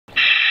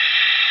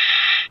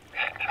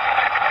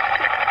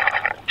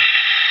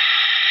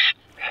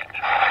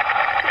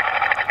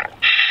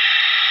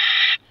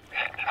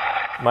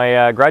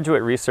My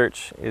graduate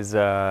research is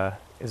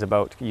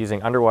about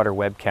using underwater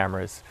web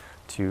cameras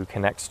to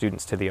connect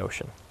students to the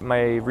ocean.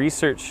 My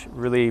research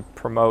really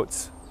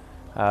promotes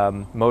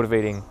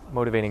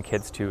motivating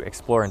kids to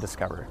explore and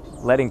discover,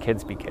 letting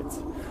kids be kids.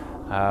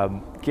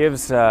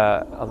 Gives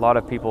a lot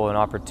of people an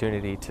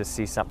opportunity to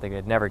see something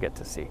they'd never get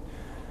to see.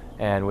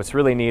 And what's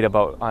really neat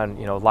about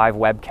live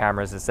web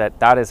cameras is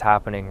that is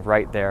happening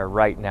right there,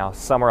 right now,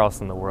 somewhere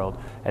else in the world.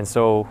 And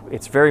so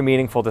it's very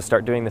meaningful to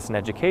start doing this in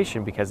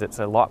education because it's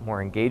a lot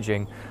more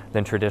engaging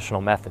than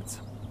traditional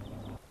methods.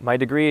 My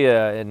degree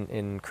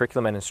in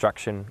curriculum and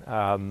instruction,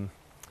 I'm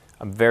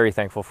very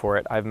thankful for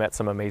it. I've met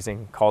some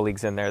amazing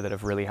colleagues in there that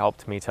have really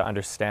helped me to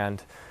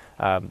understand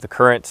the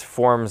current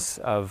forms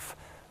of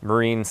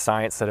marine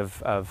science that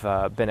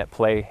have been at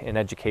play in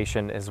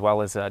education, as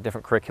well as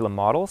different curriculum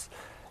models.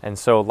 And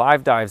so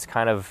Live Dives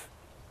kind of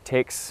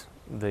takes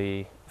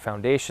the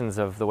foundations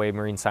of the way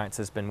marine science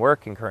has been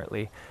working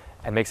currently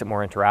and makes it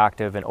more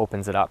interactive and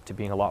opens it up to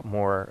being a lot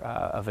more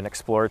of an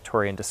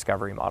exploratory and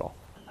discovery model.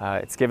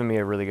 It's given me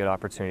a really good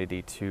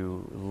opportunity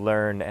to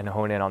learn and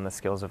hone in on the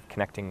skills of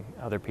connecting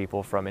other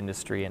people from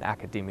industry and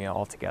academia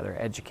all together,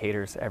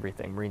 educators,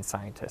 everything, marine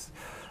scientists,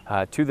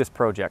 to this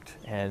project,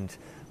 and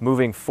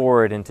moving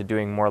forward into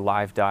doing more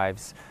live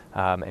dives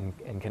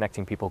and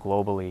connecting people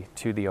globally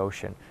to the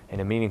ocean in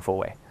a meaningful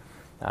way.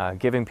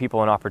 Giving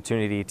people an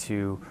opportunity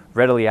to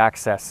readily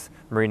access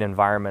marine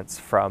environments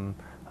from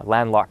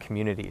landlocked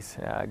communities,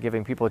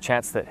 giving people a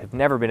chance that have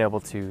never been able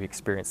to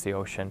experience the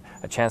ocean,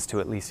 a chance to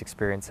at least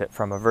experience it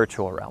from a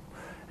virtual realm.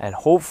 And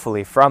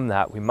hopefully from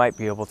that we might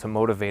be able to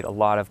motivate a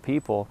lot of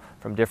people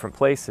from different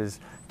places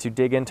to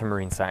dig into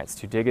marine science,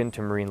 to dig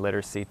into marine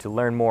literacy, to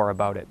learn more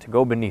about it, to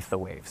go beneath the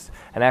waves,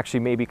 and actually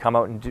maybe come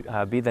out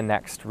and be the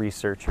next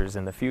researchers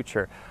in the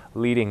future,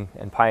 leading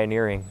and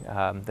pioneering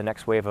the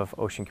next wave of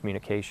ocean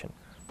communication.